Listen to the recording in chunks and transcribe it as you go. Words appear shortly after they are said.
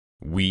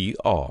We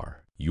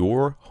are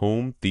your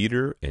home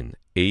theater and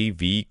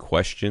AV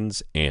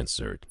questions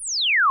answered.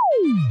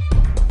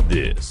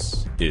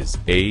 This is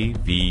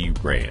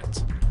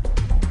AVRant.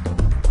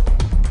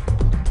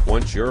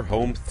 Want your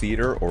home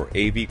theater or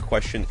AV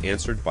question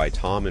answered by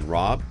Tom and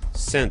Rob?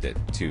 Send it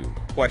to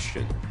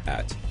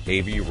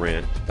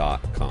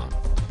question@avrant.com.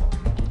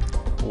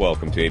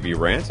 Welcome to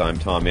AVRant. I'm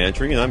Tom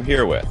Andry, and I'm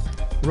here with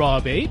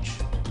Rob H.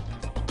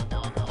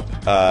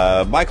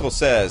 Michael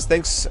says,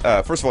 thanks.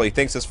 First of all, he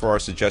thanks us for our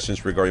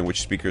suggestions regarding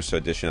which speakers to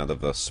audition out of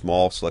the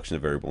small selection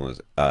of variables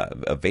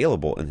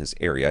available in his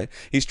area.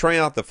 He's trying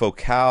out the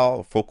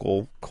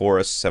Focal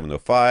Chorus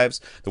 705s,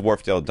 the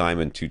Wharfdale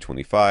Diamond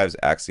 225s,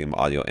 Axiom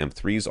Audio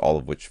M3s, all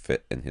of which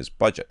fit in his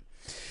budget.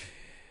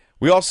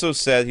 We also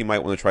said he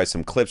might want to try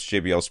some Klipsch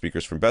JBL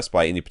speakers from Best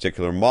Buy, any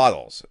particular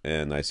models,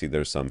 and I see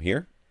there's some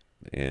here.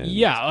 And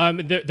yeah,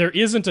 there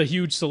isn't a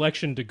huge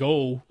selection to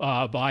go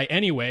by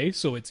anyway,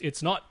 so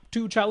it's not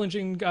too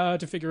challenging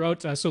to figure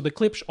out. So the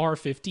Klipsch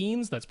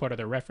R15s, that's part of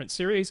their reference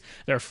series,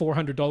 they're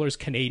 $400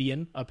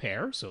 Canadian a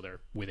pair, so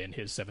they're within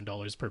his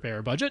 $7 per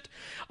pair budget.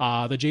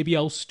 The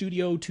JBL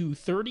Studio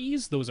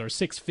 230s, those are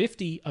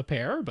 $650 a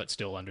pair, but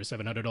still under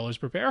 $700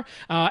 per pair.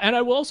 And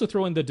I will also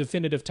throw in the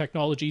Definitive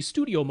Technology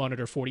Studio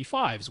Monitor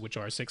 45s, which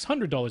are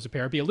 $600 a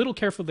pair. Be a little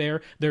careful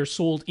there. They're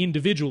sold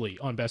individually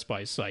on Best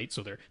Buy's site,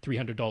 so they're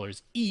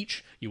 $300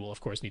 each. You will,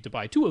 of course, need to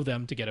buy two of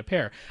them to get a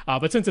pair.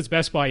 But since it's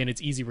Best Buy and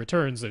it's easy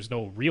returns, there's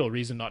no real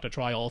reason not to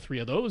try all three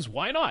of those.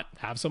 Why not?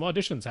 Have some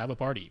auditions, have a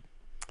party.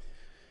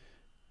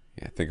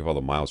 Yeah, think of all the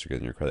miles you get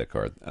in your credit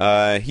card.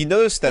 He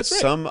noticed that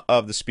some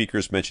of the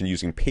speakers mentioned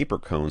using paper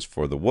cones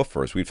for the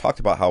woofers. We've talked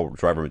about how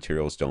driver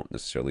materials don't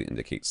necessarily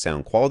indicate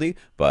sound quality,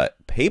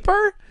 but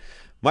paper?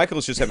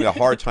 Michael's just having a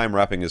hard time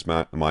wrapping his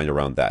mind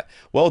around that.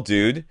 Well,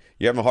 dude,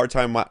 you're having a hard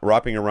time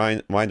wrapping your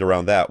mind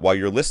around that. While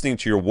you're listening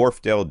to your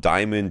Wharfdale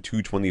Diamond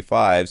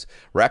 225s,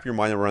 wrap your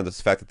mind around the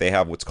fact that they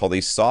have what's called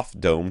a soft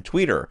dome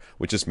tweeter,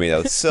 which is made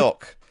out of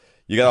silk.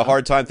 You got a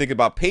hard time thinking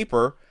about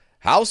paper.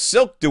 How's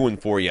silk doing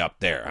for you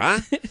up there, huh?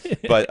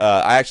 But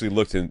I actually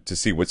looked to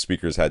see what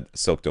speakers had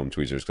silk dome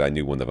tweezers because I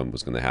knew one of them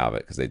was going to have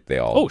it because they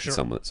all,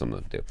 some of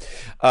them do.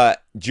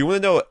 Do you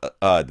want to know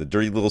the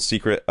dirty little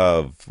secret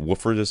of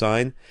woofer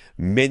design?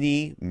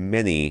 Many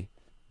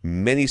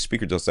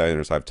speaker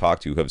designers I've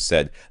talked to have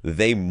said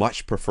they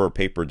much prefer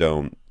paper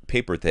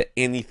to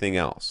anything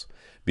else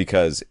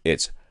because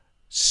it's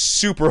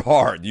super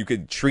hard. You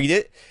can treat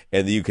it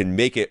and you can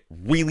make it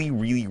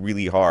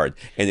really hard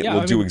and it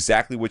will do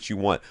exactly what you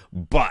want.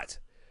 But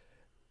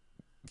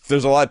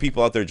there's a lot of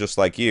people out there just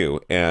like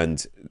you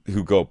and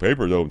who go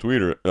paper dome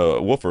tweeter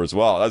woofer as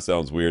well. That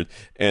sounds weird.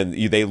 And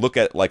they look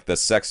at like the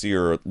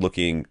sexier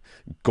looking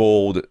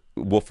gold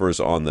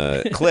woofers on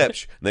the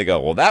Klipsch and they go,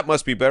 well, that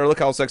must be better. Look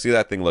how sexy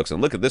that thing looks.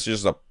 And look at this,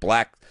 is just a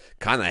black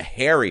kind of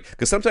hairy,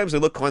 because sometimes they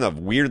look kind of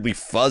weirdly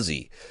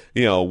fuzzy,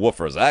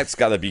 woofers.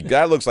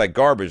 That looks like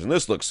garbage, and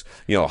this looks,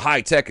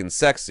 high tech and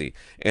sexy.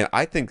 And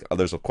I think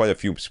there's quite a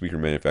few speaker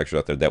manufacturers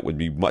out there that would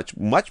be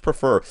much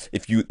prefer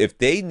if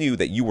they knew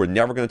that you were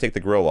never going to take the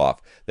grill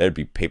off, there'd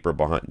be paper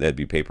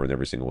in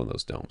every single one of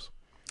those domes.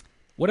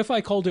 What if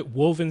I called it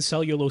woven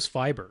cellulose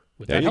fiber?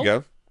 Would that help? There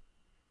you go.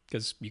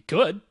 Because you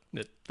could.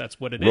 That's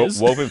what it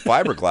is. Woven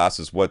fiberglass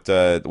is what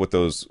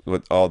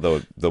all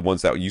the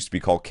ones that used to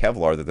be called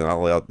Kevlar that they're not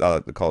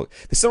allowed to call it.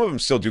 Some of them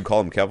still do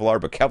call them Kevlar,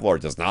 but Kevlar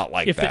does not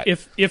like that.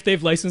 If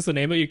they've licensed the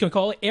name, you can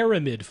call it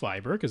aramid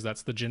fiber because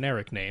that's the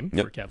generic name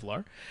for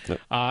Kevlar.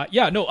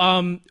 Yep.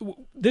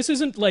 This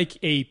isn't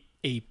like a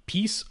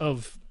piece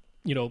of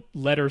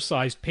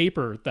letter-sized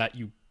paper that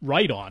you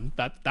write on.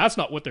 That's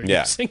not what they're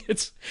using.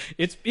 It's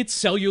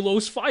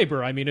cellulose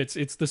fiber. I mean,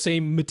 it's the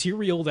same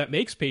material that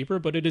makes paper,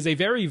 but it is a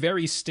very,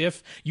 very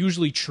stiff,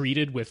 usually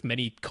treated with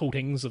many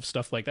coatings of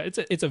stuff like that.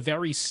 It's a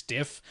very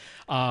stiff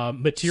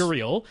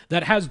material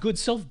that has good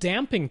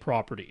self-damping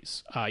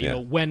properties.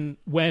 When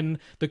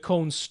the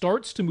cone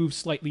starts to move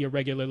slightly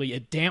irregularly,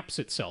 it damps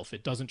itself.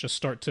 It doesn't just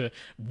start to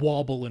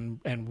wobble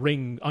and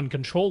ring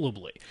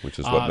uncontrollably. Which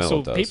is what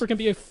metal does. Paper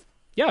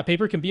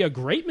can be a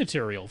great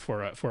material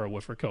for a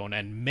woofer cone,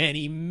 and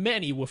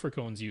many woofer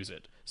cones use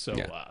it. So,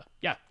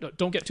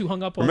 don't get too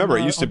hung up on. Remember,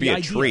 it used to be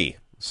a tree.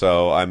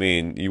 So, I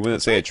mean, you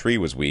wouldn't say a tree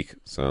was weak.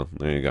 So,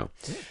 there you go.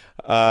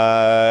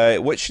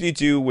 What should he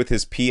do with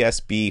his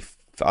PSB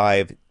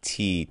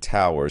T5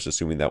 Towers,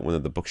 assuming that one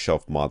of the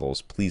bookshelf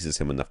models pleases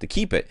him enough to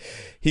keep it?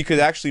 He could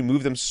actually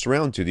move them to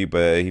surround duty,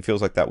 but he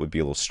feels like that would be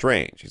a little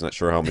strange. He's not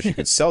sure how much he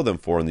could sell them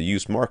for in the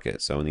used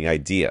market. So, any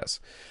ideas?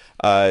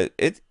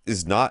 It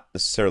is not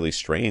necessarily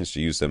strange to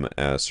use them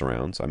as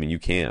surrounds. I mean, you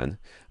can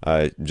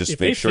just if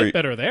make they sure fit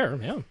better there.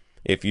 Yeah.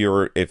 If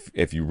you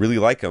really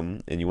like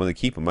them and you want to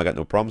keep them, I got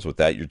no problems with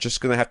that. You're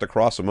just going to have to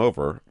cross them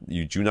over.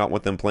 You do not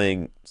want them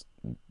playing,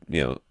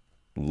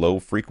 low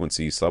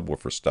frequency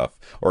subwoofer stuff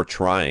or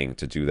trying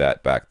to do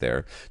that back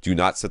there. Do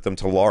not set them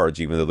to large,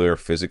 even though they're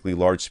physically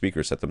large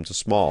speakers. Set them to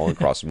small and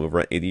cross them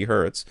over at 80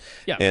 hertz.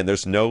 Yeah. And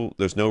there's no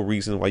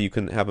reason why you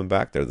couldn't have them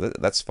back there.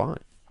 That's fine.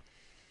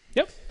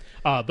 Yep.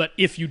 But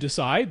if you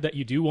decide that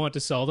you do want to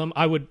sell them,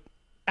 I would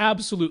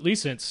absolutely,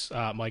 since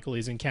Michael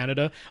is in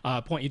Canada,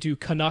 point you to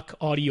Canuck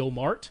Audio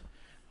Mart.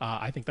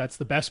 I think that's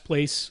the best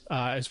place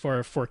as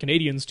far for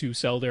Canadians to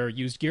sell their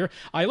used gear.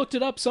 I looked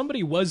it up.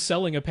 Somebody was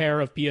selling a pair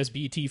of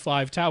PSB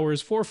T5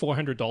 Towers for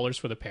 $400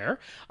 for the pair.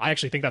 I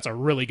actually think that's a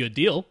really good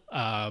deal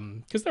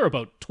because they're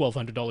about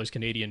 $1,200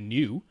 Canadian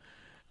new,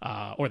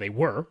 or they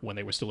were when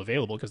they were still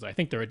available because I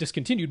think they're a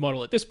discontinued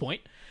model at this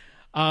point.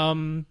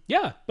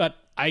 Yeah, but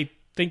I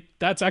think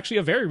that's actually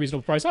a very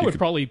reasonable price. I would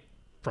probably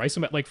price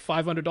them at like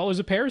 $500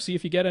 a pair, see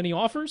if you get any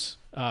offers.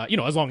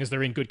 As long as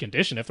they're in good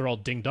condition. If they're all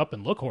dinged up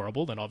and look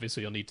horrible, then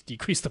obviously you'll need to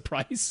decrease the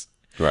price.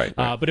 Right.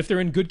 But if they're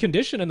in good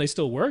condition and they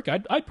still work,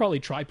 I'd probably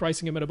try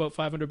pricing them at about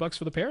 $500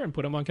 for the pair and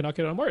put them on Canuck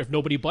Audio Mart. If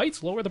nobody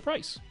bites, lower the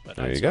price. But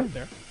there you go.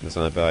 That's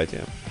not a bad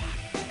idea.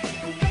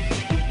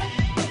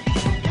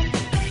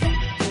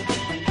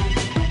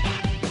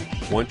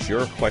 Want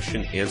your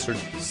question answered?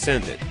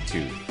 Send it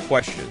to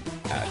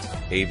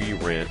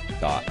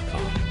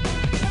question@avrant.com.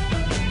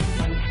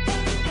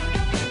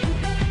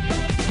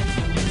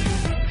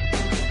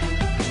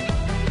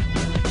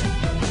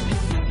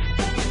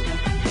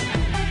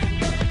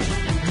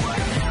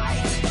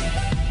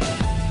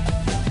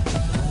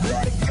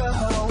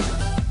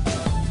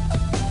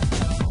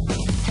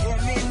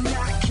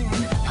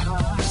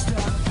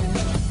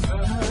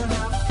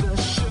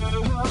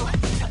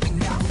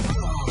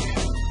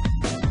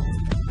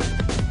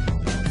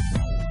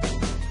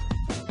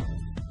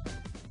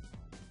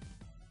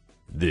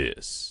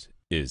 This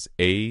is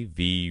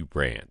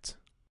AVRant.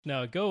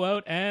 Now go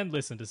out and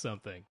listen to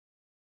something.